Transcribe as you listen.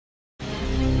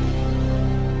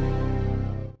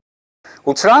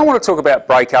Well, today I want to talk about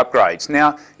brake upgrades.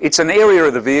 Now, it's an area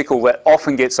of the vehicle that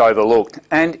often gets overlooked,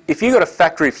 and if you've got a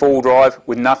factory four-wheel drive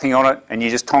with nothing on it and you're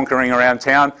just tonkering around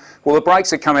town, well, the brakes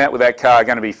that come out with that car are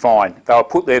going to be fine. They were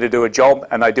put there to do a job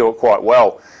and they do it quite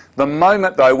well. The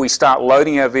moment, though, we start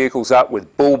loading our vehicles up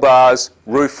with bull bars,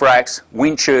 roof racks,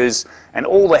 winches, and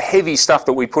all the heavy stuff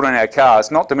that we put on our cars,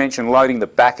 not to mention loading the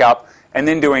back up and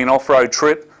then doing an off-road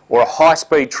trip or a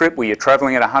high-speed trip where you're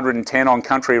travelling at 110 on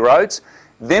country roads,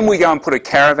 then we go and put a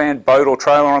caravan, boat or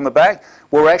trailer on the back,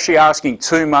 we're actually asking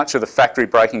too much of the factory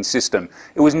braking system.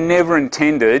 It was never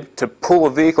intended to pull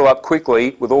a vehicle up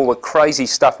quickly with all the crazy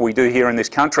stuff we do here in this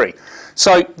country.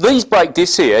 So these brake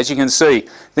discs here, as you can see,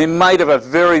 they're made of a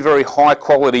very, very high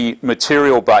quality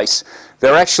material base.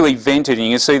 They're actually vented, and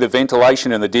you can see the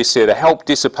ventilation in the disc there to help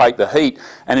dissipate the heat,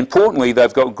 and importantly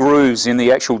they've got grooves in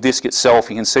the actual disc itself.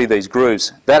 You can see these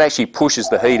grooves. That actually pushes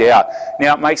the heat out.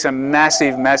 Now it makes a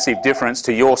massive, massive difference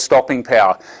to your stopping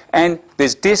power. And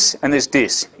there's discs and there's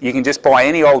discs. You can just buy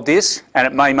any old disc and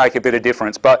it may make a bit of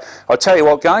difference. But I'll tell you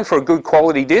what, going for a good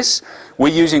quality disc, we're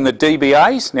using the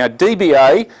DBAs. Now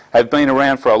DBA have been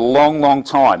around for a long, long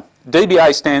time.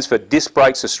 DBA stands for Disc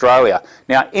Brakes Australia.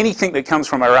 Now anything that comes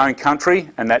from our own country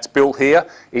and that's built here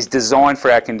is designed for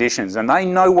our conditions, and they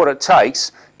know what it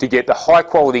takes to get the high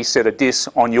quality set of discs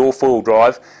on your four-wheel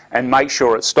drive and make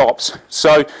sure it stops.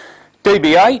 So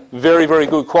DBA, very, very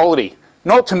good quality.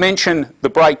 Not to mention the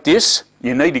brake discs,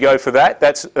 you need to go for that,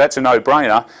 that's a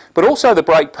no-brainer, but also the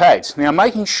brake pads. Now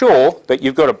making sure that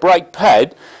you've got a brake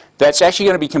pad that's actually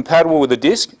going to be compatible with the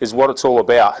disc is what it's all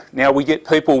about. Now we get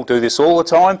people do this all the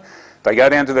time. They go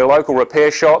down to their local repair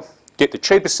shop, get the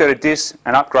cheapest set of discs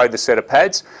and upgrade the set of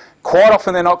pads. Quite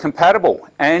often they're not compatible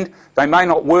and they may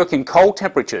not work in cold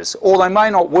temperatures, or they may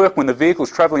not work when the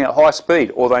vehicle's travelling at high speed,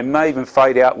 or they may even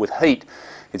fade out with heat.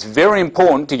 It's very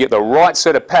important to get the right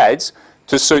set of pads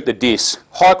to suit the discs.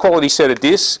 High quality set of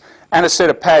discs and a set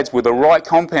of pads with the right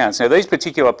compounds. Now these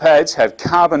particular pads have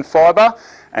carbon fibre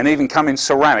and even come in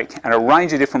ceramic and a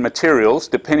range of different materials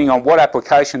depending on what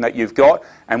application that you've got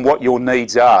and what your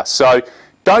needs are. So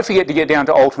don't forget to get down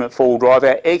to Ultimate Four-Wheel Drive.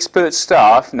 Our expert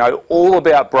staff know all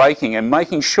about braking and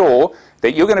making sure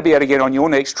that you're going to be able to get on your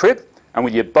next trip, and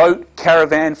with your boat,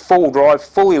 caravan, four-wheel drive,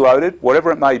 fully loaded, whatever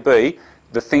it may be,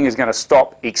 the thing is going to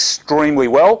stop extremely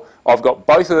well. I've got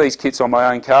both of these kits on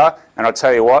my own car, and I'll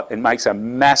tell you what, it makes a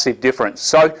massive difference.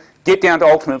 So get down to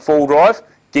Ultimate Four-Wheel Drive,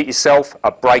 get yourself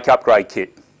a brake upgrade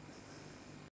kit.